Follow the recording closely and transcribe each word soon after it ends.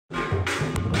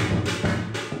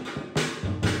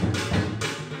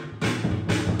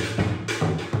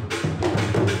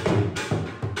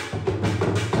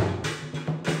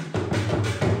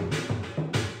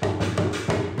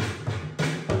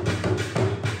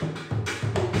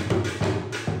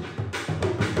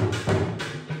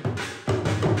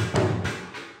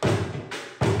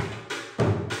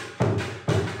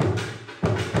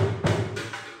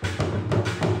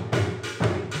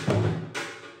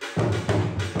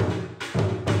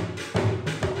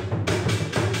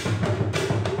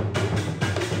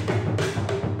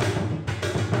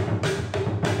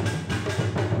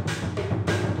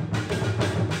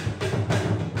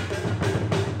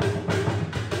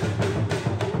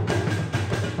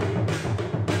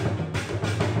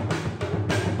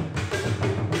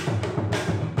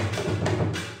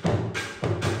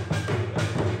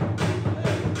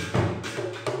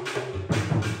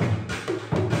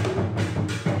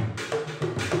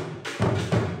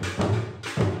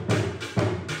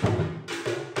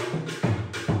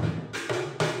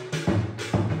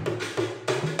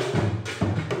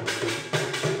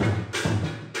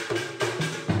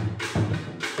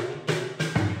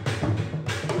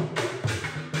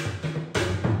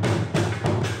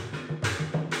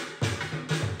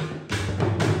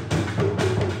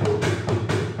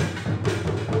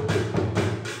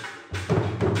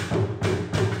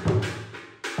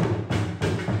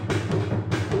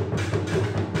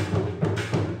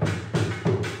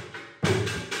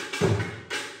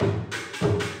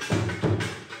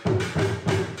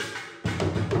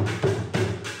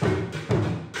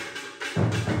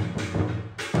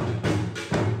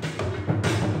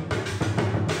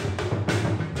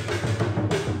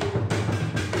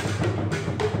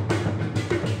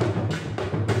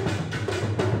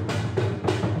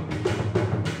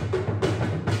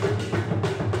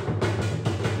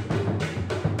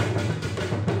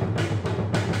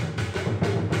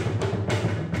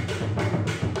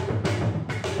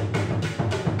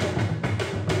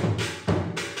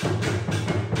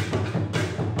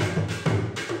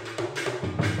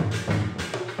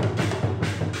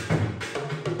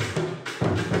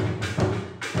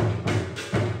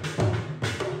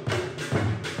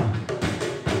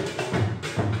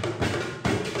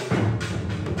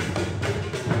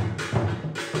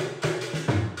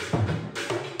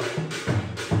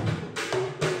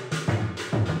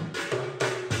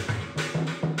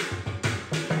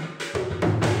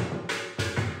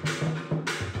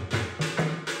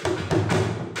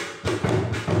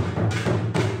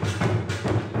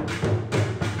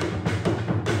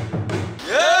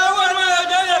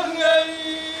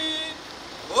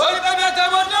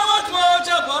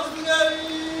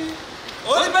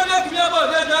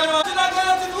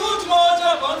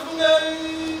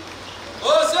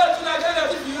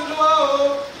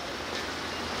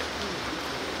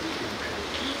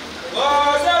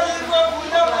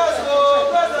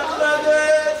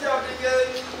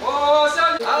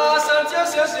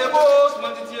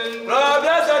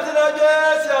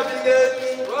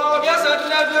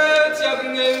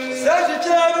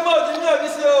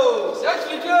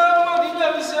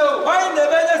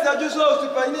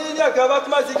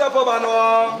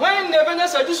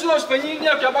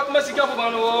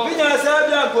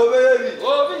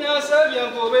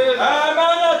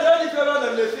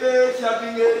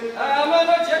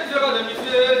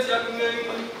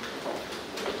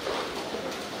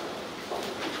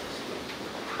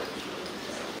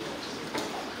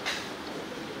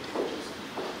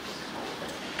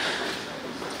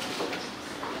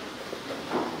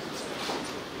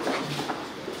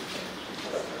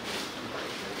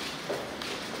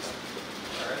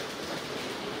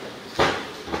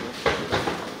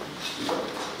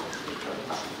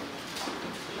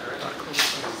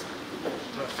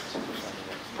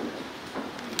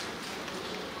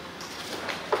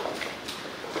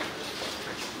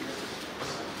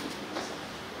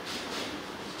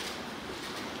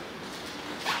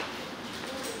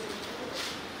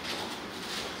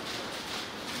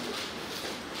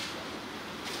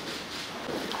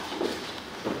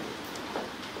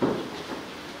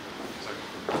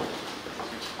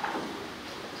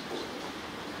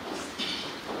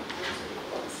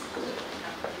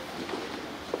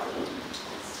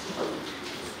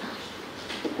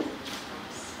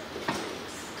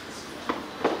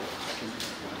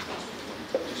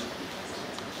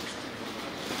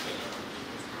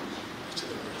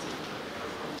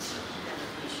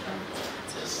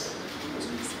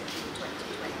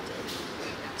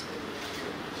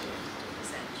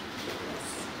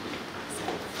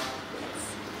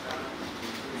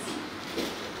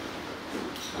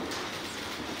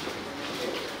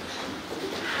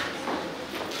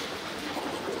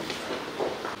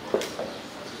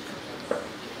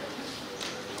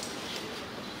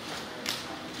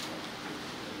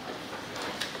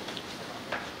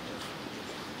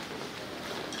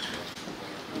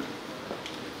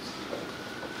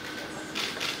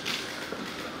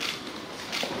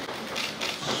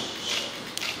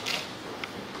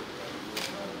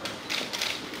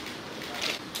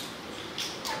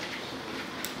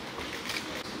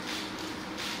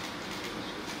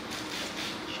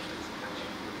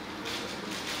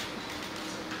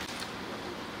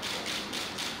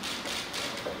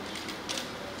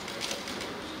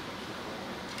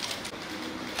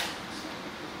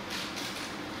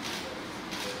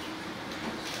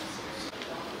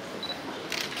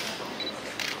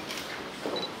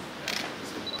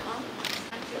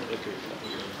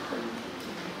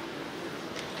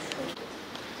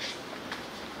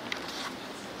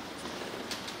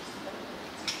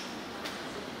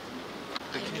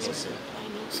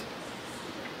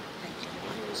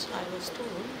I was told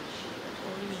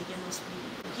only medium must be.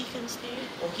 He can stay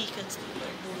or he can stay,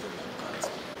 but both of them can't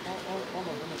stay. All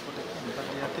of them is what they can, but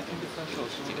they are taking different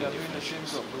shots, so they are doing the same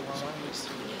job. The one is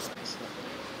yes.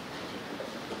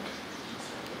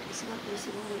 It's not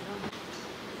possible way around.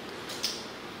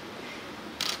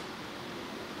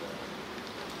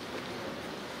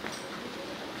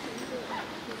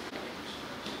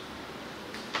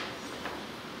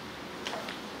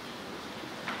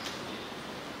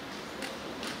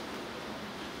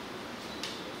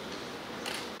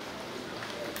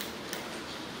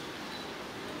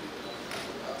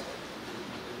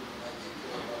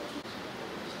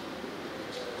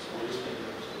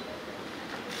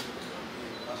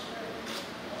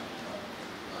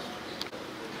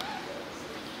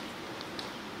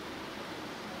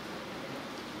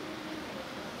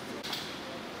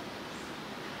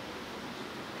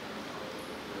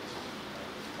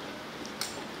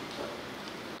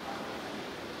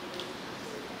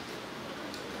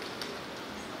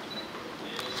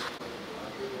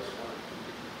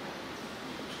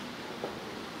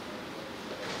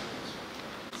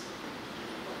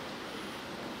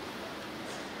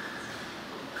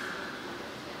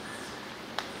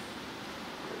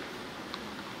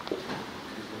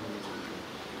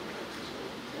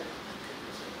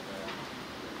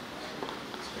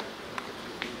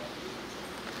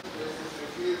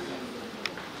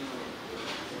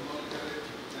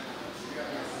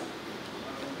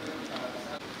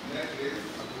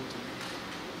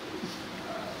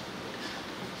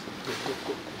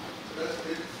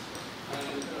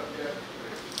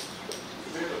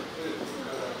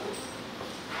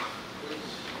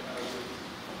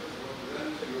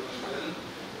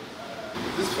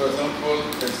 This, for example,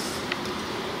 is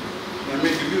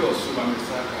Namibia or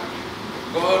Sumamisaka.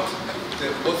 God,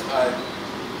 both I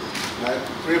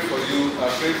pray for you, I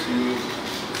pray to you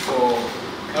for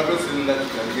everything that you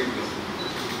can give me.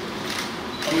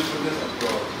 I'm a witness of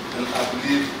God, and I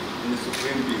believe in the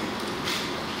Supreme Being.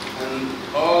 and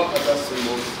all other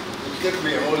symbols. It took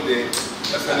me a whole day,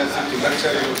 Excellency, to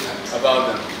lecture you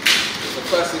about them.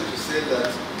 Suffice it to say that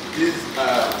these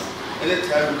are,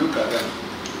 anytime you look at them,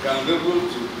 you can be able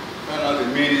to find out the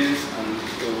meanings and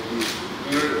they will be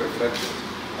really reflected.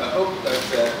 I hope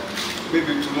that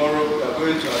maybe tomorrow we are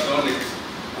going to adorn it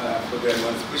for the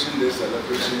Emancipation Day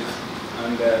celebrations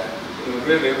and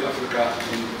really Africa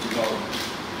in tomorrow.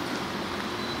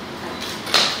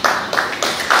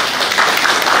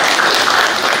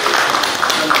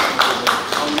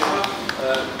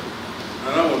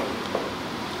 And I will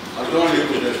adorn you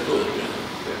with a stove.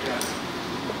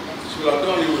 She will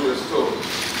adorn you with a stove.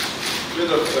 Made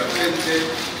of Asantehene.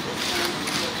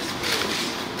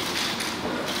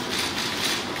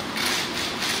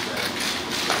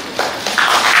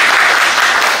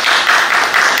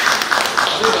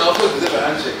 I'll put the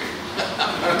handshake.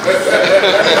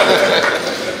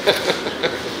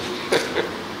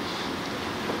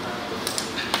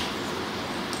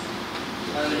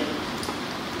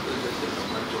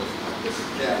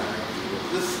 Yeah,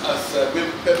 this as a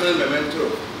permanent memento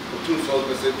of two falls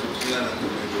visit to Trinidad and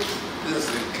Tobago. This is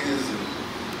the keys in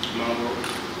Mango,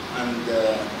 and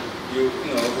you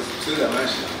know, it's still a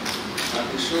mansion, and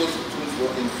it shows Tunfo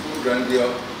in full grandeur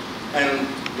and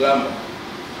glamour,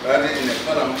 rather in a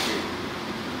palanquin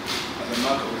as a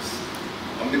mark of his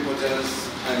omnipotence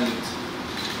and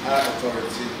high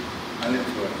authority and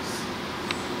influence.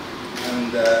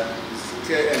 And it's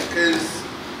encased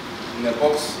in a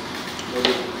box with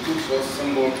the Tunfo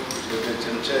symbol with the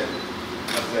chenche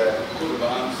as the coat of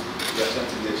arms of the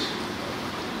Ashanti nation.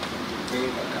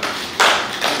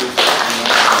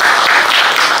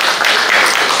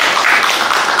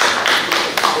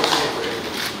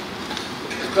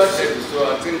 So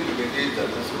I think we can eat that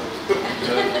as well.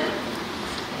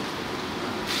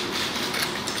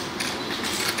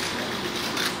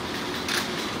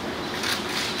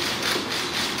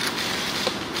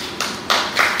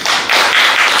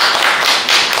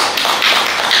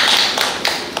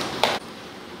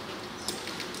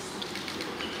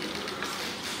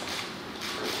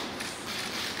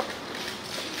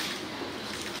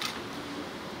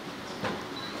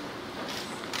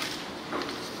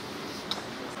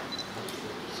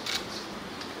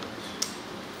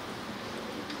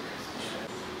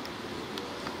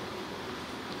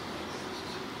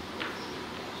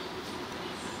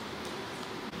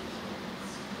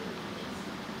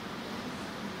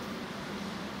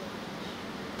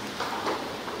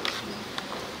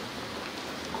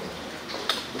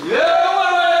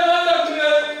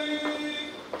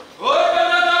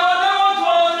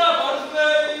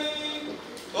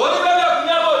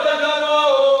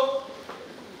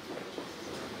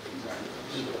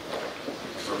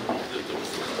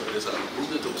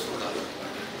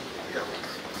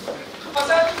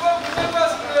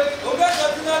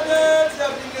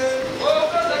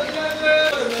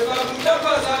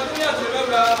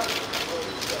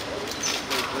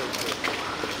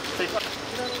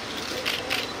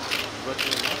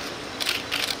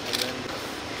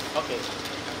 Okay.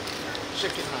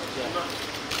 Shake it out, yeah.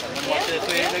 And then watch it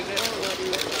way like that.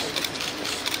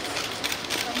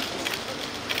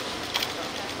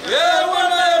 Yeah, one of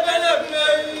them,